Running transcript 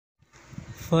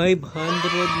500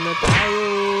 na tayo!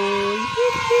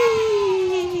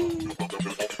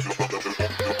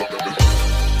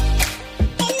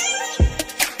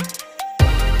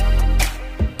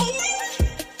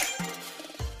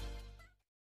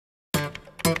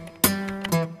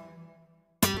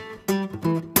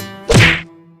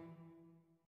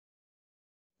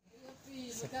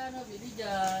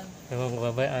 Ewan ko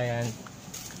ba ba? Ayan.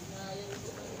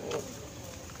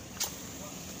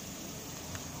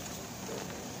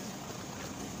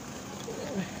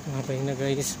 Ngapain na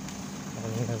guys.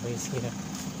 Ngapain na guys sila.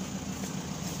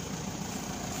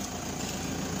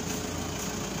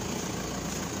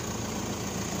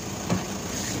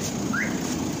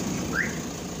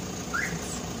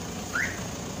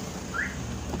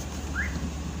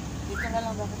 Dito na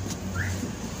lang bakit?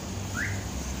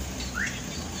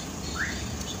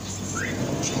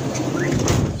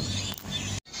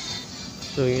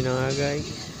 So yun na nga guys,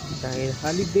 dahil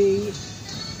holiday,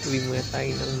 uwi muna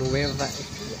tayo ng Nueva,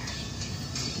 Ecija.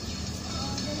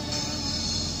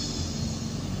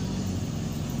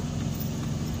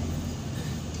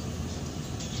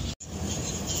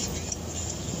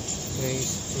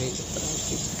 Guys, medyo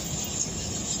traffic.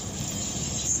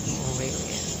 Okay lang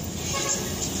yan.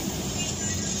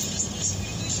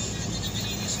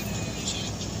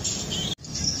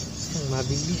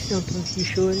 Mabilis yung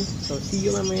transition. So, see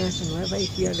you mamaya sa Nueva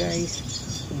Ecija, guys.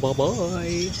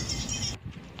 Bye-bye!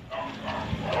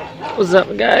 What's up,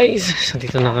 guys? So,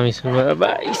 dito na kami sa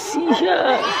Nueva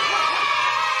Ecija.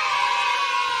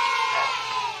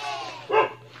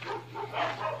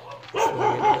 So,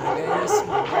 yun na, guys.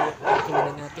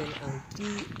 Magkakawa na natin ang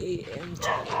 3 AM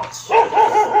challenge.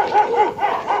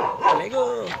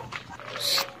 Lego!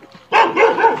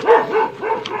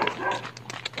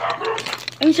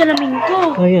 Ay, salamin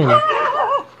ko. Ayan.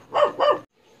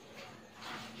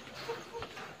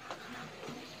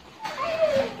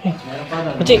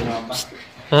 Gucci!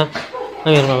 Ha?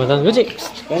 Ay, meron pa ba ito? Gucci!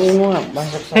 Kaya mo nga,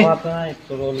 basap sa wato na ito.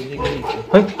 Tulog dito.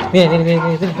 Hoy!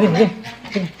 Bini!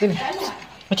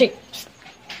 Gucci!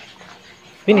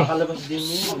 Bini! Makalabas din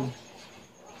mo yun.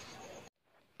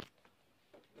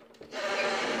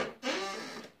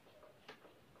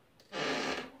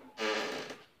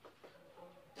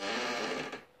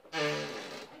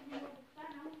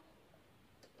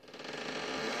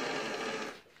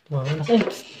 Wow, laki.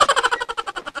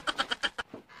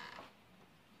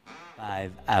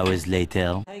 5 hours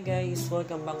later. Hi guys!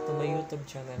 Welcome back to my YouTube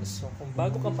channel. So, kung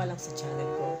bago ka pa lang sa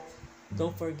channel ko,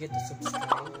 don't forget to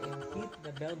subscribe and hit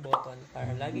the bell button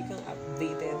para lagi kang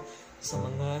updated sa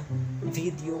mga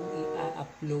video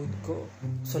i-upload ko.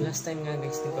 So, last time nga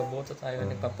guys, nagpaboto tayo,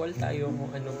 nagpa-poll tayo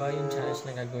kung ano ba yung challenge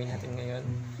na gagawin natin ngayon,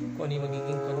 kung ano yung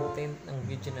magiging content ng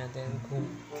video natin, kung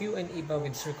Q&A ba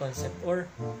with Sir Concept or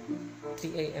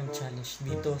 3 AM challenge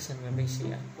dito sa Nueva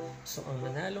Ecija. So, ang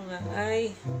nanalo nga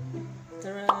ay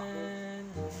taran!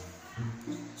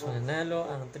 So, nanalo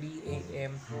ang 3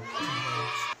 AM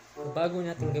challenge. Bago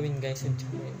natin gawin guys yung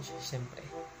challenge, siyempre,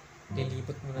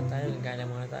 lilibot muna tayo, gala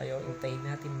muna tayo, hintayin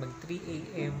natin mag 3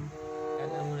 AM,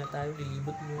 gala muna tayo,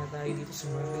 lilibot muna tayo dito sa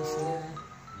Nueva Ecija.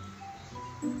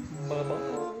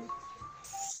 Bye-bye!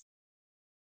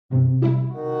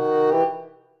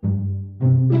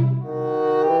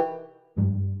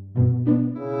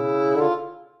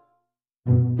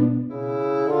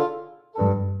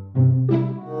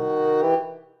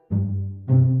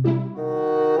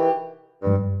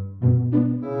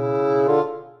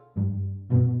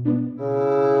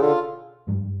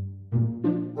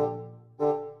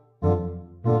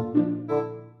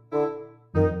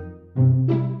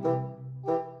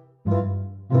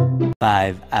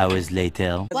 5 hours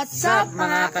later. What's up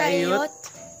mga ka-EUT?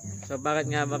 So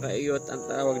bakit nga ba ka-EUT ang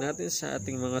tawag natin sa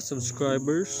ating mga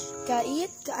subscribers?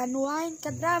 Ka-eat, ka-unwind,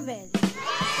 ka-travel.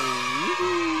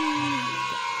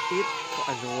 Eat,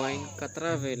 ka-unwind,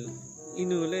 ka-travel.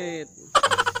 Inulit.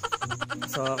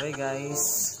 So okay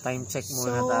guys, time check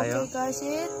muna tayo. Okay guys,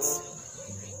 it's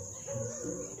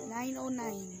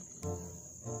 9:09.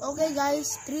 Okay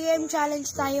guys, 3 AM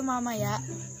challenge tayo mamaya.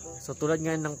 So tulad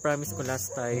nga ng promise ko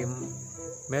last time,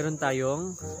 meron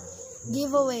tayong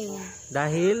Giveaway.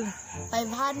 dahil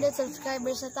 500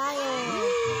 subscribers na tayo.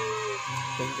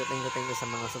 thank you sa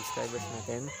mga subscribers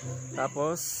natin.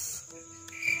 Tapos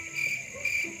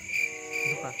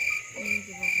ano pa?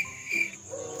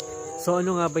 So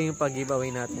ano nga ba yung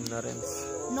pag-giveaway natin, Lawrence?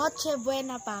 Noche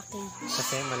Buena package.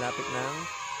 Kasi malapit ng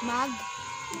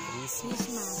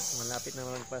Christmas. malapit na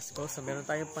mag-Pasko. So meron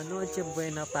tayong Noche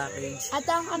Buena package. At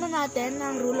ang ano natin,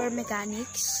 ng ruler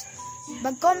mechanics,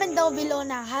 mag-comment daw below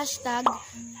na hashtag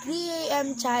 3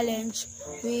 AM challenge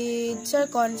with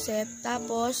Sir Concept.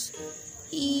 Tapos,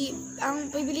 ang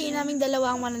pipiliin naming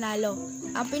dalawa ang mananalo.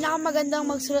 Ang pinakamagandang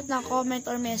magsulat ng comment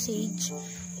or message,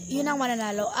 yun ang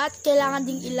mananalo. At kailangan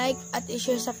ding i-like at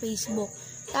i-share sa Facebook.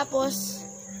 Tapos,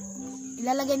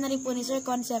 ilalagay na rin po ni Sir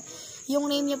Concept yung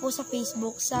name niya po sa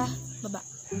Facebook sa baba.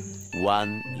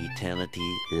 One eternity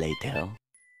later.